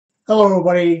Hello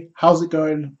everybody, how's it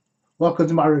going? Welcome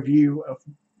to my review of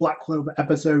Black Clover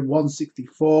episode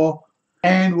 164,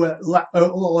 and we're a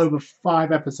little over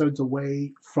 5 episodes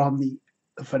away from the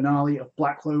finale of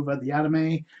Black Clover, the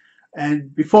anime.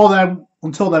 And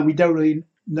until then, we don't really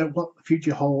know what the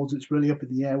future holds. It's really up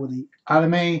in the air with the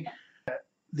anime.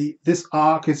 This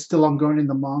arc is still ongoing in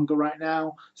the manga right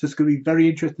now, so it's going to be very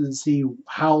interesting to see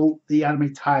how the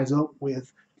anime ties up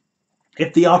with,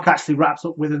 if the arc actually wraps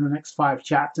up within the next 5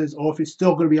 chapters, or if it's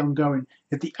still going to be ongoing,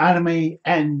 if the anime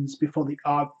ends before the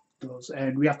arc does,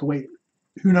 and we have to wait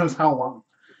who knows how long.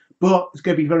 But it's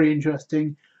going to be very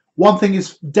interesting. One thing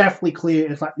is definitely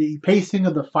clear, is like the pacing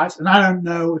of the fights, and I don't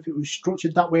know if it was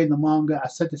structured that way in the manga. I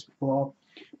said this before,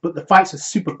 but the fights are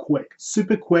super quick.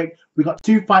 Super quick. We got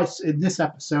 2 fights in this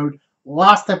episode.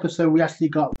 Last episode we actually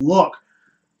got Look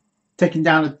taking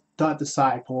down a Dark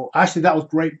Disciple. Actually, that was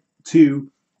great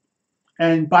too.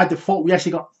 And by default, we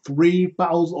actually got 3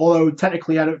 battles, although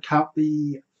technically I don't count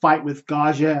the fight with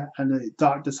Gaja and the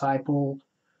Dark Disciple,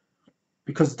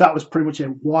 because that was pretty much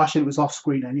a wash and it was off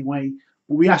screen anyway.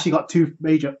 But we actually got 2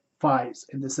 major fights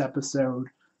in this episode.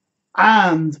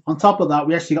 And on top of that,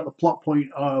 we actually got the plot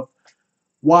point of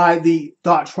why the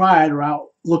Dark Triad are out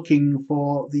looking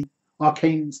for the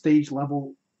arcane stage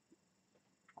level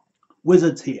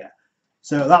wizards here.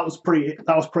 So that was pretty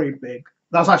big.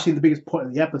 That was actually the biggest point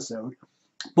of the episode.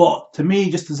 But to me,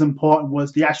 just as important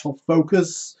was the actual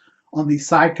focus on these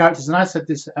side characters. And I said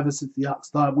this ever since the arc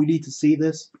started. We need to see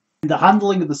this. The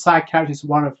handling of the side characters is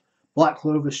one of Black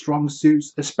Clover's strong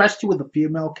suits, especially with the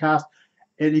female cast.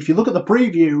 And if you look at the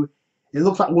preview, it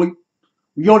looks like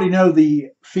we already know the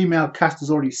female cast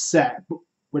is already set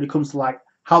when it comes to like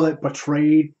how they're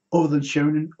portrayed, other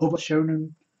shonen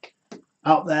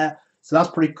out there. So that's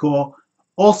pretty cool.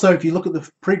 Also, if you look at the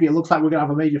preview, it looks like we're going to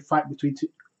have a major fight between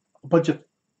a bunch of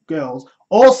girls.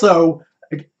 Also,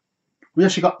 we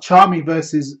actually got Charmy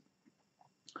versus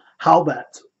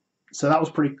Halbert. So that was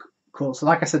pretty cool. So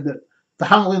like I said, the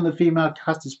handling of the female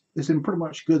cast is in pretty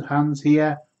much good hands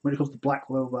here when it comes to Black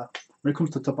Clover, when it comes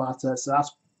to Tabata. So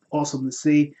that's awesome to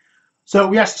see. So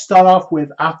we actually start off with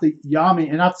after Yami,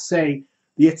 and I have to say,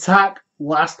 the attack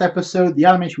last episode, the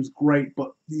animation was great,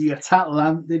 but the attack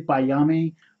landed by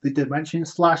Yami, the Dimension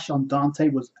Slash on Dante,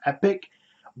 was epic.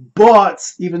 But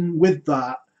even with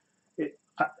that,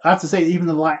 I have to say, even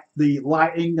the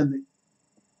lighting and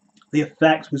the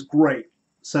effects was great.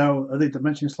 So the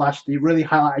Dimension Slash, they really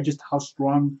highlighted just how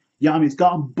strong Yami's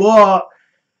gotten. But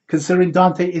considering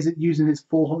Dante isn't using his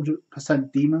full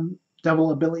 100%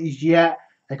 devil abilities yet,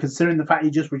 and considering the fact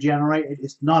he just regenerated,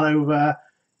 it's not over.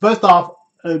 First off,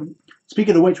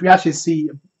 speaking of which, we actually see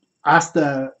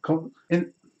Asta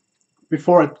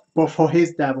before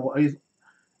his devil,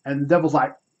 and the devil's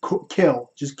like,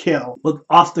 just kill. But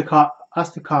Asta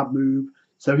can't move,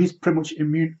 so he's pretty much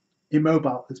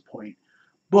immobile at this point.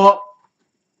 But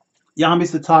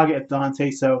Yami's the target of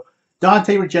Dante, so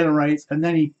Dante regenerates, and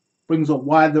then he brings up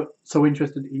why they're so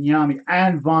interested in Yami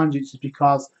and Vengeance, is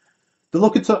because they're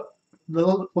looking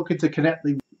to connect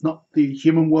the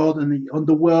human world and the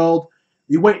underworld.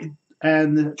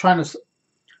 And they're trying to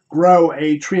grow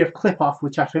a tree of clip-off,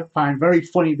 which I find very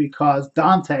funny, because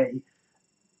Dante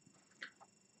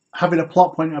having a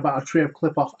plot point about a tree of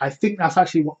clip-off, I think that's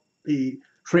actually what the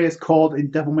tree is called in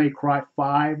Devil May Cry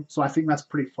 5, so I think that's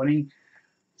pretty funny.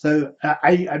 So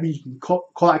I mean, you can call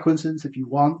that coincidence if you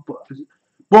want, but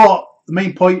the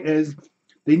main point is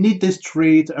they need this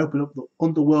tree to open up the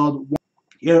underworld.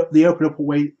 They open up a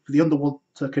way for the underworld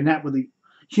to connect with the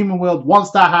human world.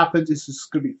 Once that happens, it's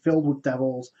just going to be filled with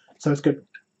devils. So it's going to be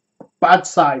a bad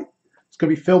sight. It's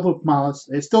going to be filled with malice.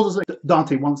 It still doesn't think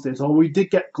Dante wants this. Or we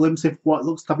did get a glimpse of what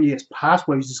looks to be his past,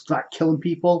 where he's just like killing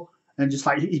people, and just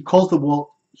like he calls the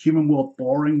human world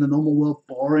boring, the normal world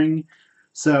boring.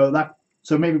 So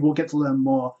maybe we'll get to learn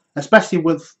more, especially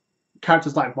with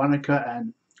characters like Vanica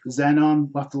and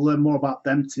Xenon. We'll have to learn more about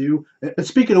them too. And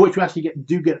speaking of which, we actually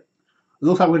do get. It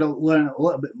looks like we're going to learn a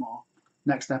little bit more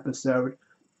next episode.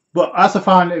 But I also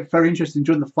found it very interesting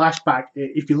during the flashback.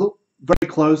 If you look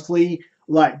very closely,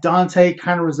 like Dante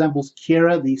kind of resembles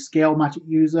Kira, the scale magic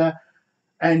user.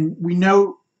 And we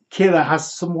know Kira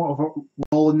has somewhat of a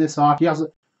role in this arc. He has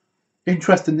an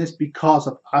interest in this because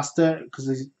of Asta, because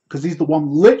he's the one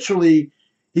literally,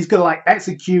 he's going to like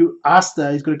execute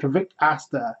Asta. He's going to convict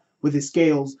Asta with his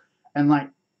scales and like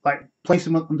place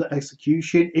him under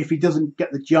execution if he doesn't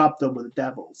get the job done with the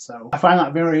devil. So I find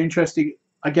that very interesting.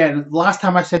 Again, last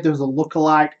time I said there was a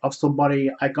lookalike of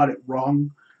somebody, I got it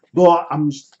wrong, but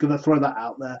I'm just gonna throw that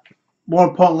out there. More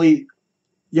importantly,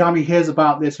 Yami hears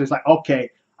about this, so it's like, okay,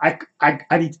 I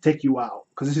need to take you out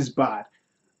because this is bad.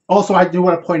 Also, I do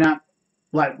want to point out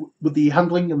like with the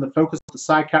handling and the focus of the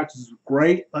side characters was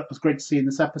great. That was great to see in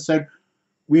this episode.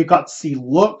 We got to see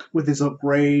Luck with his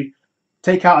upgrade,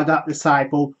 take out a Dark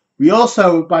Disciple. We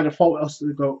also, by default,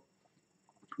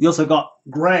 we also got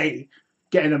Grey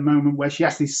getting a moment where she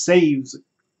actually saves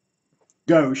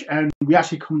Ghosh, and we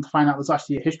actually come to find out there's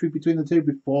actually a history between the two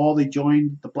before they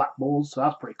joined the Black Bulls, so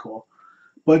that's pretty cool.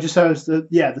 But it just shows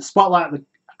the spotlight of the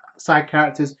side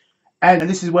characters, and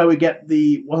this is where we get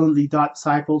one of the Dark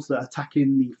Disciples that are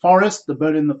attacking the forest, the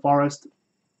burning the forest.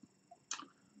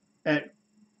 We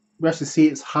actually see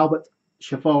it's Halbert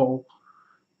Cheval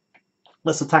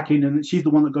that's attacking, and she's the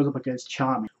one that goes up against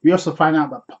Charmy. We also find out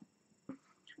that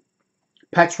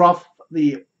Petrov,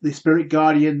 the Spirit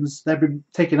Guardians, they've been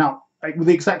taken out, like, with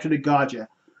the exception of Garja.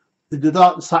 These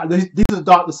are the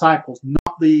Dark Disciples,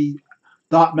 not the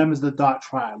Dark members of the Dark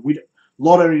Tribe.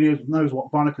 Lord only knows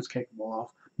what Vanica's capable of.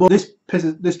 But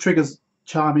this triggers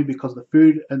Charmy because the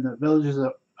food and the villagers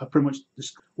are pretty much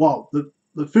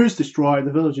the food's destroyed.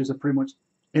 The villagers are pretty much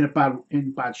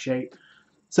in bad shape.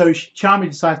 So Charmy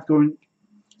decides to go in,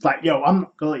 like, yo, I'm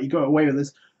not gonna let you go away with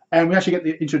this. And we actually get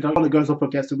the introduction that goes up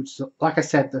against it, which is, like I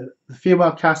said, the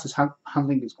female caster's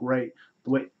handling is great. The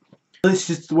way this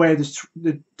is just the way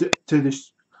to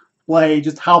display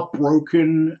just how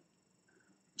broken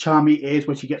Charmy is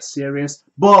when she gets serious.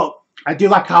 But I do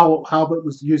like how Halbert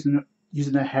was using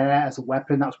her hair as a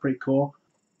weapon. That was pretty cool.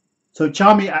 So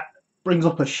Charmy brings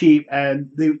up a sheep, and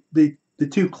the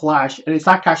two clash, and it's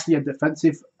like actually a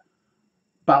defensive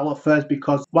battle at first,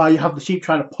 because while you have the sheep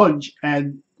trying to punch,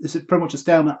 and this is pretty much a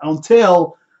stalemate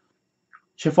until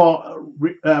Cheval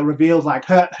reveals like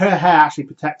her hair actually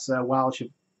protects her, while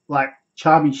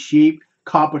Charmy's sheep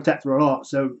can't protect her up.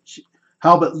 So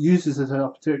Halbert uses it as an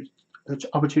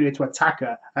opportunity to attack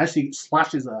her, and actually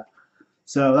slashes her.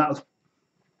 So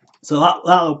that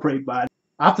looked pretty bad.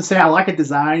 I have to say I like her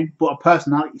design, but her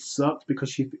personality sucks because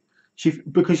she's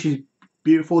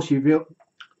beautiful. She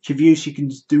views she can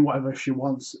just do whatever she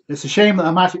wants. It's a shame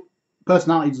that her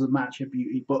personality doesn't match her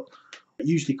beauty, but it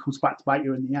usually comes back to bite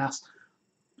you in the ass.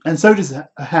 And so does her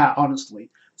hair,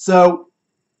 honestly. So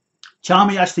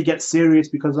Charmy actually gets serious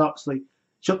because obviously,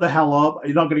 shut the hell up,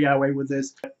 you're not going to get away with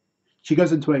this. She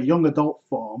goes into a young adult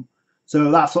form. So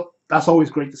that's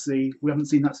always great to see. We haven't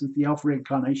seen that since the Elf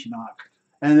Reincarnation arc.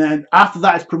 And then after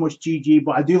that, it's pretty much GG.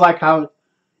 But I do like how,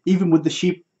 even with the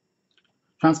sheep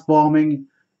transforming,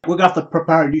 we're going to have to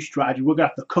prepare a new strategy. We're going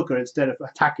to have to cook her instead of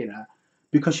attacking her,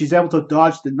 because she's able to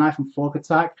dodge the knife and fork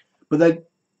attack. But then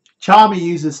Charmy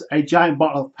uses a giant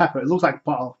bottle of pepper. It looks like a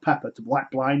bottle of pepper to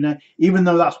blind her. Even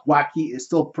though that's wacky,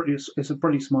 it's a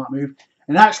pretty smart move.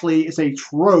 And actually, it's a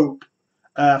trope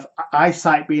of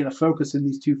eyesight being a focus in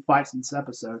these two fights in this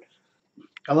episode.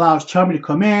 Allows Charmy to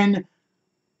come in,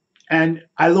 and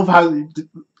I love how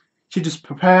she just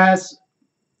prepares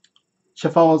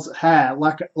Cheval's hair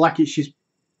like she's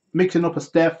mixing up a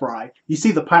stir fry. You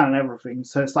see the pan and everything,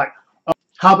 so it's like, oh,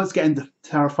 Halbert's getting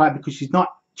terrified because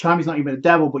Charmy's not even a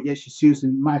devil, but yet she's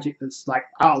using magic that's like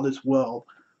out of this world,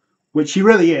 which she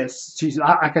really is. She's,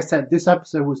 like I said, this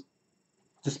episode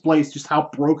displays just how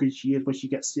broken she is when she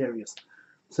gets serious.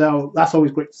 So that's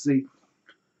always great to see.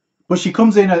 But she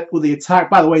comes in with the attack.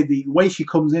 By the way she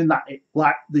comes in,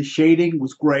 like the shading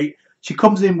was great. She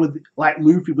comes in with like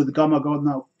Luffy with the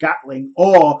Gomu Gatling,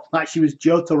 or like she was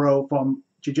Jotaro from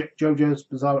JoJo's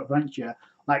Bizarre Adventure.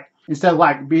 Like, instead of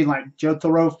like being like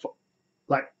Jotaro,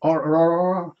 like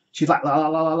she's like la la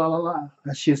la la la la la,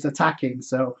 and she's attacking.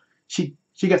 So she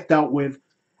gets dealt with.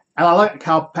 And I like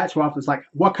how Petrov is like,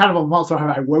 what kind of a monster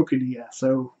have I woken here?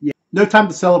 So yeah, no time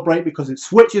to celebrate, because it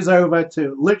switches over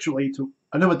to literally to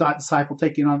another Dark Disciple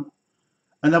taking on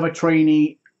another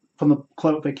trainee from the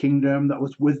Clover Kingdom that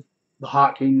was with the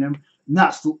Heart Kingdom, and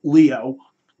that's Leo.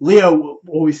 Leo,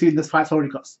 what we see in this fight's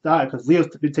already got started, because Leo's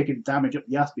been taking damage up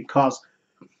the ass, because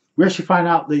we actually find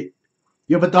out the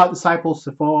other Dark Disciple,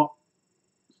 for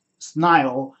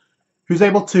Snile, who's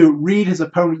able to read his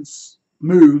opponent's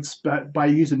moves by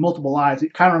using multiple eyes.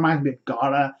 It kind of reminds me of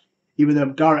Gaara, even though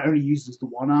Gaara only uses the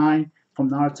one eye from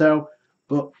Naruto.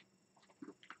 But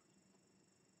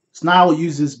Snile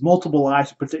uses multiple eyes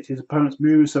to predict his opponent's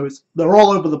moves, so they're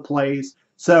all over the place.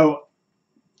 So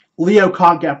Leo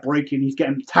can't get a break in. He's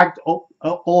getting tagged all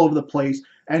over the place,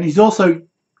 and he's also,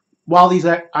 while these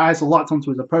eyes are locked onto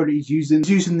his opponent, he's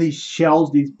using these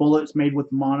shells, these bullets made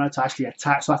with mana to actually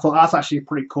attack. So I thought that's actually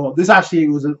pretty cool. This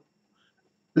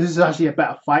is actually a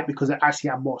better fight, because it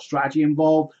actually had more strategy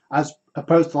involved, as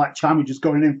opposed to like Charmy just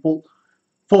going in full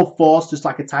force, just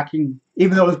like attacking.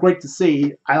 Even though it was great to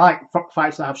see, I like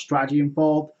fights that have strategy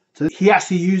involved. So he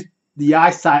actually used the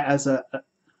eyesight as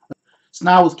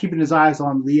Snarl was keeping his eyes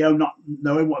on Leo, not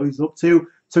knowing what he was up to.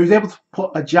 So he was able to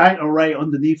put a giant array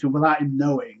underneath him without him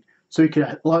knowing. So he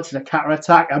could launch a counter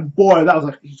attack, and boy, that was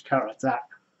a huge counter attack.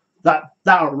 That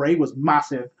array was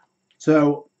massive.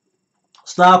 So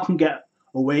Snarl couldn't get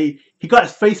away. He got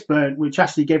his face burnt, which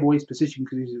actually gave away his position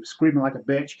because he was screaming like a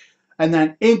bitch. And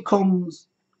then in comes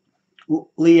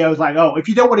Leo's like, oh, if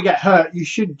you don't want to get hurt, you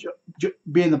should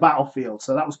be in the battlefield.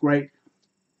 So that was great.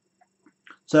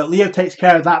 So Leo takes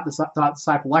care of that Dark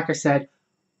Disciple. Like I said,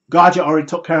 Gadget already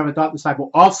took care of a Dark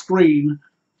Disciple off screen.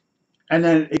 And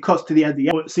then it cuts to the end of the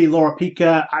episode. See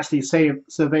Loropechica actually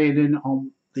surveying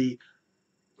on the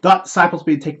Dark Disciples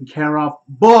being taken care of.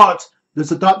 But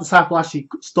there's a Dark Disciple actually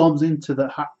storms into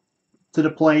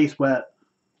the place where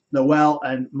Noelle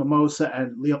and Mimosa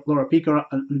and Loropechica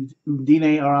and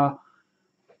Undine are.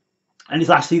 And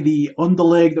it's actually the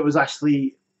underling that was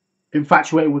actually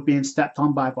infatuated with being stepped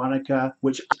on by Vanica,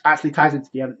 which actually ties into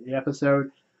the end of the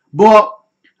episode. But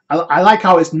I like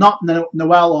how it's not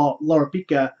Noelle or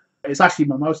Loropechica, it's actually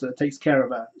Mimosa that takes care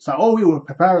of her. So, oh, we were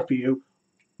prepared for you.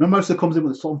 Mimosa comes in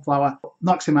with a sunflower,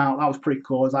 knocks him out. That was pretty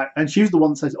cool. It's like, and she's the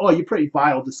one that says, oh, you're pretty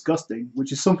vile, disgusting,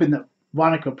 which is something that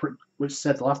Vanica which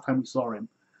said the last time we saw him.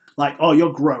 Like, oh,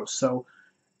 you're gross. So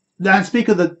then speak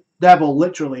of the devil,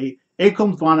 literally, in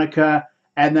comes Vanica,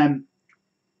 and then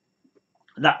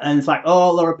and it's like,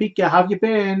 oh, Loropechica, how have you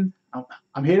been?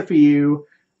 I'm here for you.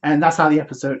 And that's how the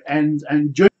episode ends.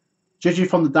 And judging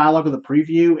from the dialogue of the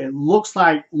preview, it looks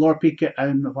like Loropechica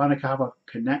and Vanica have a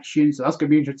connection. So that's going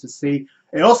to be interesting to see.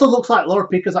 It also looks like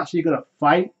Loropechica's actually going to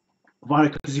fight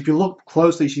Vanica, because if you look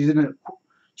closely,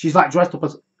 she's like dressed up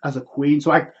as a queen.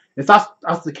 So if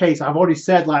that's the case, I've already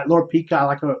said like Loropechica, I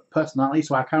like her personality,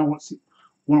 so I kind of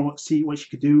want to see what she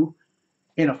could do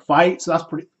in a fight. So that's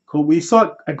pretty cool. We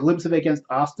saw a glimpse of it against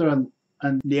Asta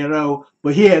and Nero,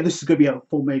 but here this is going to be a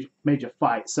full major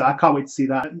fight. So I can't wait to see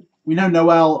that. We know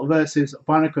Noelle versus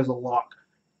Vanica is a lock,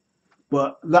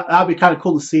 but that'd be kind of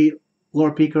cool to see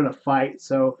Loropechica in a fight.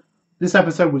 So this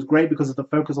episode was great because of the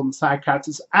focus on the side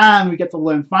characters, and we get to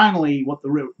learn finally what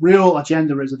the real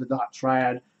agenda is of the Dark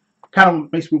Triad. Kind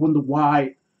of makes me wonder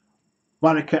why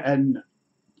Vanica and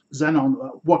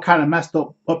Zenon, what kind of messed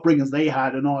up upbringings they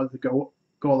had in order to go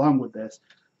along with this.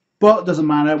 But it doesn't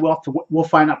matter. We'll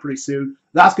find out pretty soon.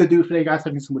 That's going to do it for today, guys.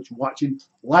 Thank you so much for watching.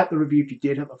 Like the review if you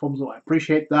did. Hit the thumbs up. I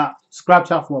appreciate that. Subscribe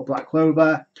to our for more Black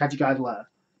Clover. Catch you guys later.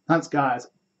 Thanks, guys.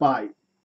 Bye.